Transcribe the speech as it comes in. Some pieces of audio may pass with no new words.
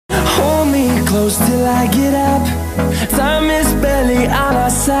close till I get up. Time is barely on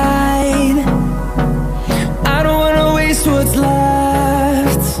our side. I don't wanna waste what's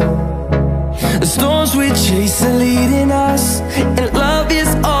left. The storms we chase are leading us, and love is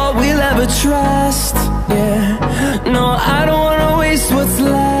all we'll ever trust. Yeah, no, I don't wanna waste what's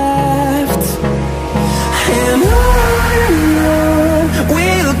left. And on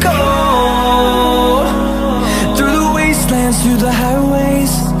we'll go, through the wastelands, through the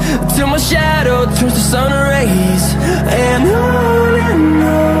highways, till my shadow turns to sun rays. And on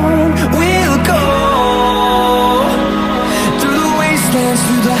we'll go, through the wastelands,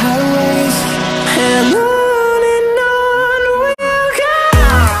 through the highways, and on we'll go.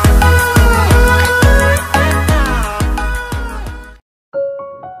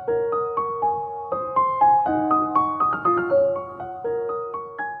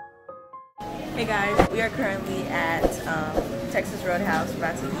 Hey guys, we are currently at Texas Roadhouse. We're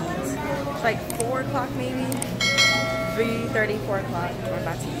about to eat. It's like 4 o'clock maybe? 3:30, 4 o'clock. We're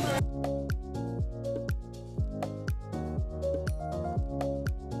about to eat.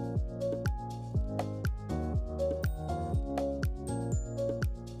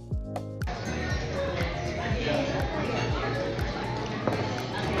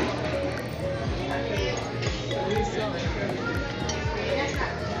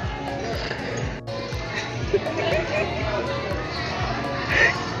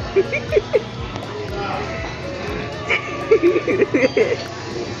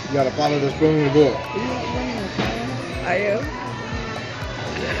 You gotta follow the spoon in the book. Are you?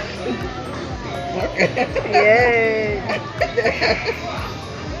 Okay. Yay!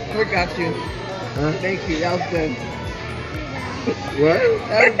 We got you. Huh? Thank you. That was good. What?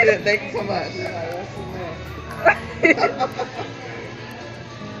 That was good. Thank you so much.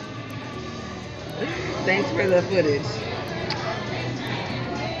 Thanks for the footage.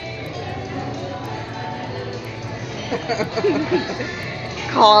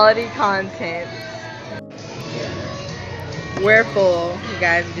 Quality content. We're full. You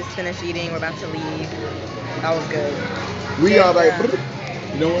guys, we just finished eating. We're about to leave. That was good. We are like,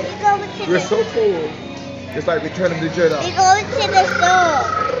 you know what? We're We so full. It's like we're turning the jet off. go to the store.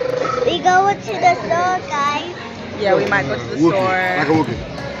 We go to the store, guys. Yeah, we might go to the Wookie. store. Like a Wookie.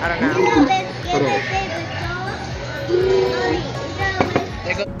 I don't know. Let's get the store.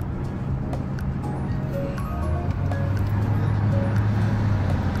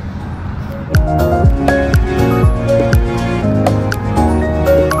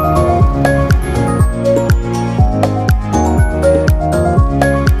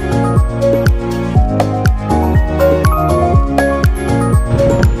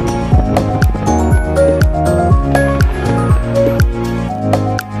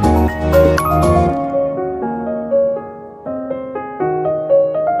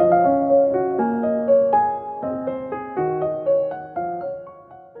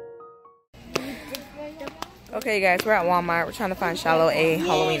 Okay, guys, we're at Walmart. We're trying to find Chylo a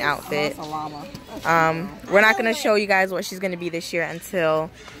Halloween outfit. We're not gonna show you guys what she's gonna be this year until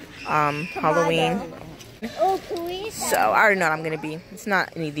Halloween. So I already know what I'm gonna be. It's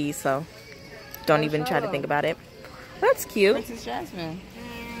not any of these, so don't even try to think about it. That's cute. Princess Jasmine.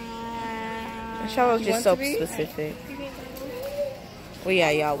 Chylo's just so specific. Well,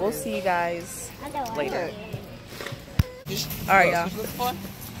 yeah, y'all. We'll see you guys later. All right, y'all.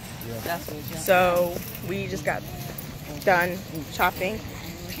 So we just got done shopping.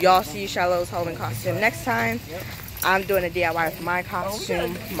 Y'all see Chylo's Halloween costume next time. I'm doing a DIY for my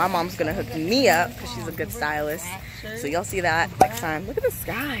costume. My mom's gonna hook me up because she's a good stylist. So y'all see that next time. Look at the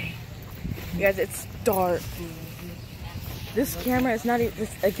sky, you guys. It's dark. This camera is not even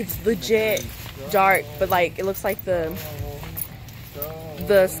like, it's legit dark, but like it looks like the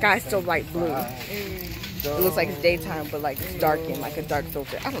sky's still like blue. It looks like it's daytime, but like it's darkened, like a dark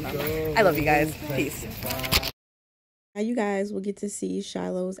filter. I don't know. I love you guys. Peace. Now you guys will get to see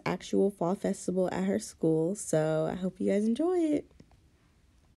Chylo's actual fall festival at her school, so I hope you guys enjoy it.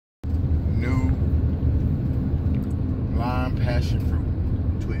 New lime passion fruit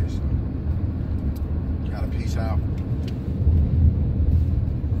twist. Gotta peace out.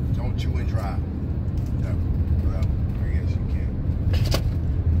 Don't chew and drive. No, well, I guess you can.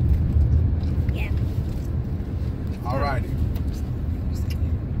 Alrighty.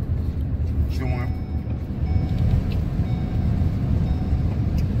 Chewing.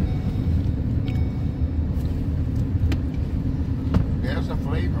 There's a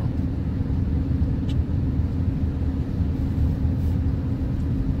flavor.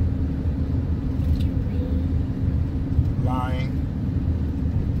 Lime.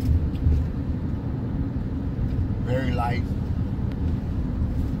 Very light.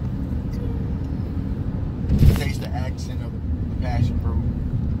 accent of the passion fruit.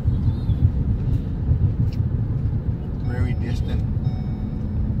 Very distant.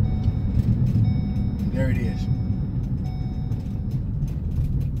 There it is.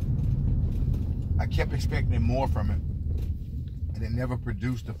 I kept expecting more from it, and it never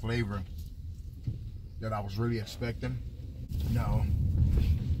produced the flavor that I was really expecting. No,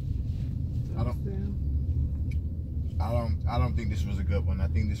 I don't think this was a good one. I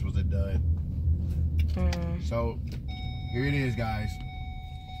think this was a dud. So here it is, guys.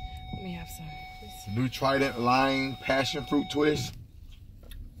 Let me have some. New Trident Lime Passion Fruit Twist.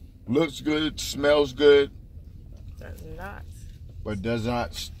 Looks good, smells good. Does not. But does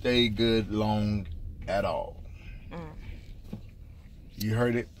not stay good long at all. You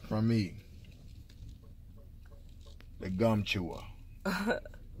heard it from me. The gum chewer.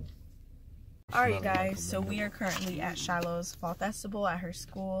 Alright guys, so we are currently at Chyloh'S Fall Festival at her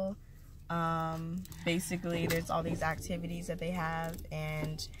school. Basically there's all these activities that they have,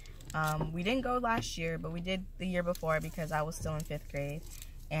 and we didn't go last year, but we did the year before because I was still in 5th grade,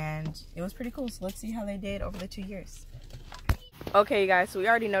 and it was pretty cool. So let's see how they did over the 2 years. Okay, you guys, so we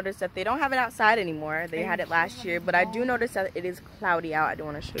already noticed that they don't have it outside anymore. They had it last year, but I do notice that it is cloudy out. I do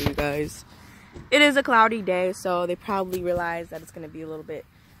want to show you guys. It is a cloudy day, so they probably realized that it's going to be a little bit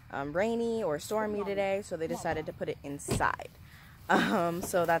rainy or stormy today, so they decided to put it inside.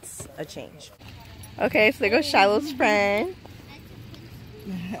 So that's a change. Okay, so there goes Chyloh'S friend.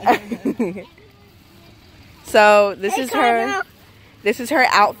 So this is her. This is her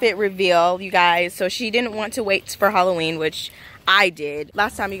outfit reveal, you guys. So she didn't want to wait for Halloween, which I did.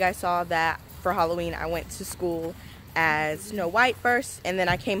 Last time you guys saw that for Halloween, I went to school as Snow White first, and then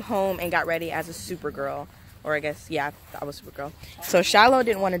I came home and got ready as a Supergirl. Or I guess, yeah, I was Supergirl. So Chyloh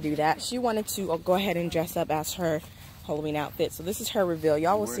didn't want to do that. She wanted to go ahead and dress up as her Halloween outfit. So this is her reveal.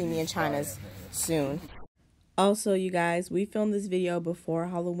 Y'all will see me in Chyna's soon. Also, you guys, we filmed this video before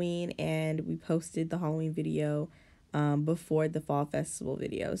Halloween, and we posted the Halloween video before the Fall Festival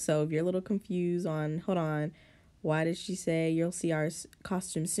video. So if you're a little confused on, hold on, why did she say you'll see our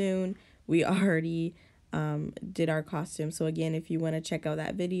costume soon? We already did our costume. So again, if you want to check out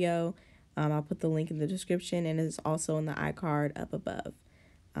that video, I'll put the link in the description, and it's also in the iCard up above.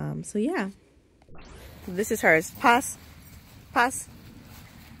 So yeah, this is hers. Pause. I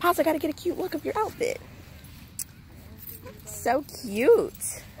gotta get a cute look of your outfit. So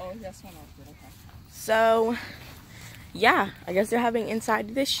cute. Oh, that's one outfit. Okay. So yeah, I guess they're having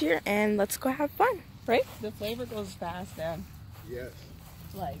inside this year, and let's go have fun, right? The flavor goes fast then. Yes.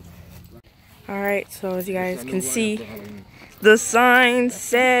 Like. All right, so as you guys can see, the sign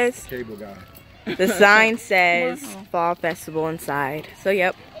says, Cable guy. the sign says Fall Festival inside. So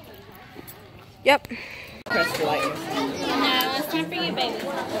yep. Press the light. No, it's time for you, baby.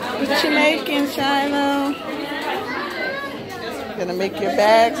 What you making, Chyna? Gonna make your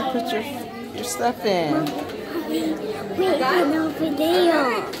bags and put your stuff in. Wait, I know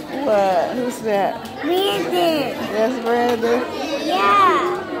video. What? Who's that? Brandon. That's Brandon.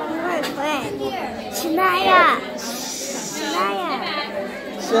 Yeah. My friend. Chaniya.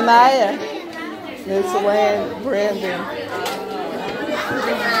 It's Land Brandon.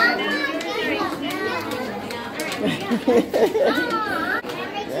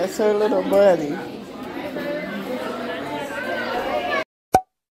 That's her little buddy.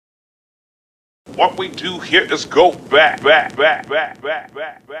 What we do here is go back.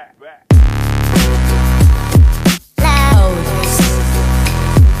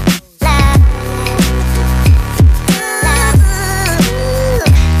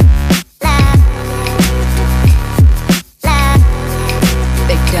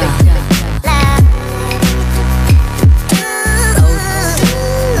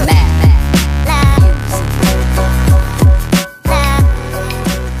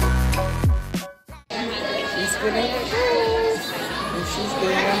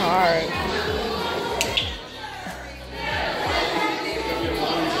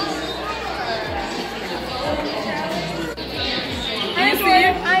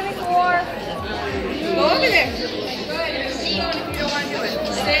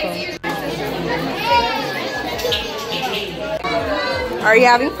 Are you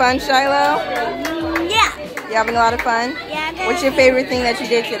having fun, Chyloh? Yeah. You having a lot of fun? Yeah. What's your favorite thing that you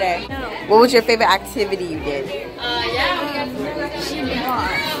did today? No. What was your favorite activity you did? Shooting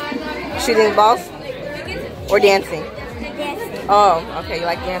balls. Shooting balls? Or dancing? Dancing. Oh, okay. You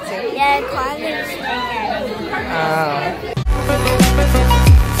like dancing? Yeah, climbing. Oh.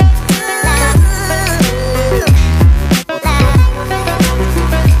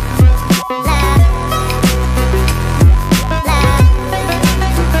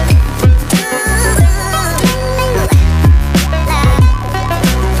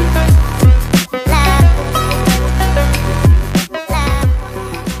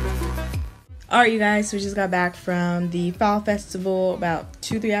 Alright, you guys, so we just got back from the fall festival about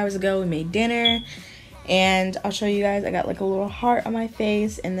 2-3 hours ago. We made dinner, and I'll show you guys. I got like a little heart on my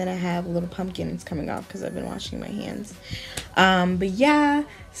face, and then I have a little pumpkin. It's coming off because I've been washing my hands. But yeah,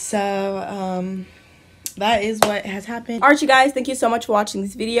 so that is what has happened. Alright, you guys, thank you so much for watching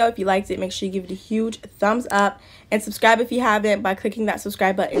this video. If you liked it, make sure you give it a huge thumbs up, and subscribe if you haven't by clicking that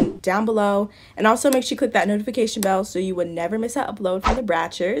subscribe button down below. And also make sure you click that notification bell so you would never miss an upload from the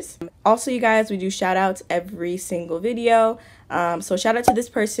Bratchers. Also, you guys, we do shout outs every single video. So shout out to this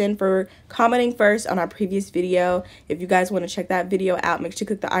person for commenting first on our previous video. If you guys want to check that video out, make sure you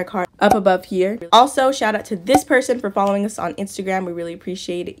click the icon up above here. Also, shout out to this person for following us on Instagram. We really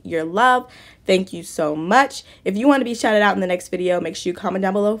appreciate your love. Thank you so much. If you want to be shouted out in the next video, make sure you comment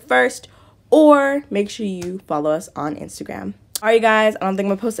down below first, or make sure you follow us on Instagram. Alright, guys, I don't think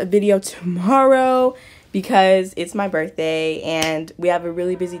I'm gonna post a video tomorrow because it's my birthday and we have a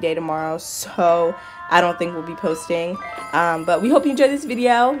really busy day tomorrow, so I don't think we'll be posting. But we hope you enjoyed this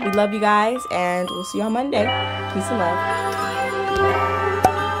video. We love you guys, and we'll see you on Monday. Peace and love.